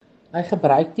Hy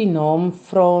gebruik die naam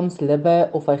Frans Libbe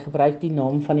of hy gebruik die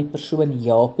naam van die persoon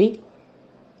Japie.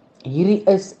 Hierdie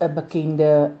is 'n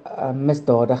bekende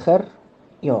misdadiger.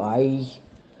 Ja, hy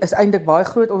is eintlik baie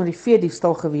groot onder die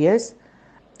veediefstal gewees.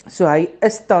 So hy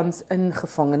is tans in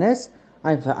gevangenis.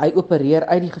 Hy opereer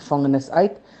uit die gevangenis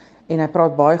uit en hy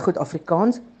praat baie goed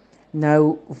Afrikaans.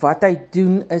 Nou wat hy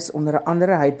doen is onder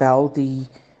andere hy bel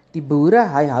die boere,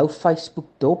 hy hou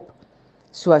Facebook dop.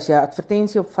 So as jy 'n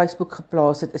advertensie op Facebook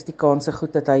geplaas het, is die kanse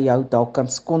goed dat hy jou dalk kan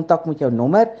kontak met jou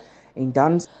nommer en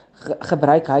dan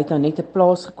gebruik hy nou net 'n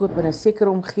plaas gekoop in 'n sekere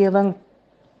omgewing,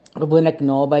 gewoonlik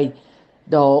naby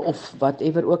daar of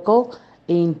whatever ook al,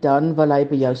 en dan wil hy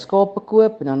by jou skape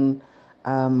koop en dan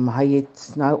hy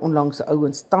het nou onlangs 'n ou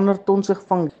in standaardton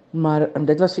gevang, maar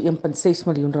dit was vir 1.6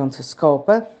 miljoen rand se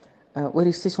skape, oor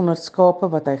die 600 skape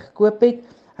wat hy gekoop het.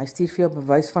 Hy stuur vir jou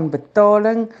bewys van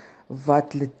betaling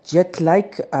wat legit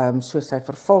lyk, so sy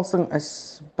vervalsing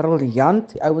is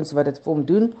briljant, die ouens wat dit vir hom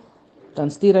doen, dan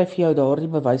stuur hy vir jou daardie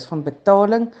bewys van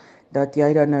betaling, dat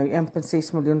jy dan nou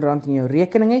 1.6 miljoen rand in jou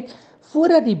rekening het,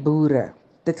 voordat die boere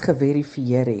dit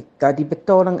geverifieer het, dat die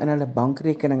betaling in hulle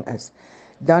bankrekening is.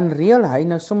 Dan reël hy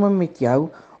nou sommer met jou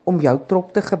om jou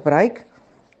trok te gebruik.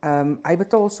 Hy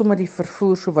betaal sommer die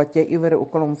vervoer, so wat jy iewers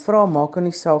ook al om vra, maak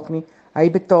nie saak nie. Hy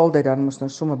betaal dit dan mos nou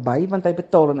sommer by, want hy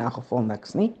betaal in elk geval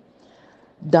niks nie.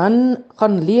 Dan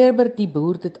gaan lewer die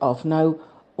boer dit af. Nou,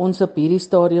 ons op hierdie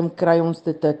stadium kry ons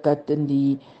dit dat in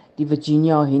die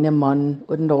Virginia, Henneman,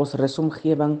 Odendaalsrus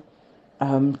omgewing,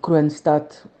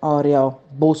 Kroonstad area,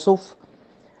 Boshoff,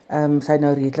 sy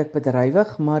nou redelik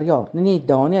bedrywig, maar ja, nie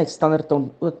daar nie, hy is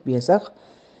standaardton ook besig.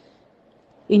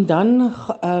 En dan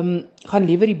gaan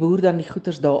lewer die boer dan die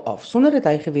goeders daar af, sonder dat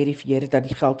hy geverifieer het dat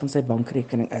die geld in sy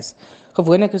bankrekening is.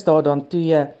 Gewoonlik is daar dan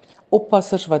 2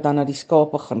 oppassers wat dan na die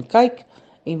skape gaan kyk,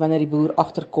 en wanneer die boer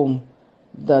agterkom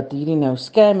dat hierdie nou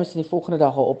scam is en die volgende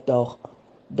dag al opdaag,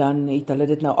 dan het hulle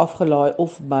dit nou afgelaai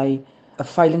of by 'n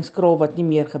veilingskraal wat nie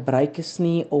meer gebruik is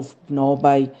nie, of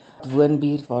naby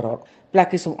woonbuurt waar daar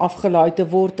plek is om afgelaai te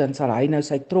word, dan sal hy nou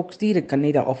sy trok stuur, dit kan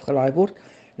net daar afgelaai word.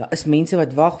 Daar is mense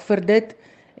wat wag vir dit,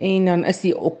 en dan is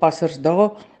die oppassers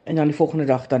daar, en dan die volgende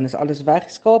dag, dan is alles weg,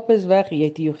 skape is weg, jy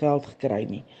het nie jou geld gekry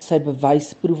nie. Sy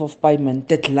bewys, proof of payment,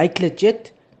 dit lyk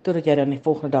legit, totdat jy dan die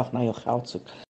volgende dag na jou geld soek.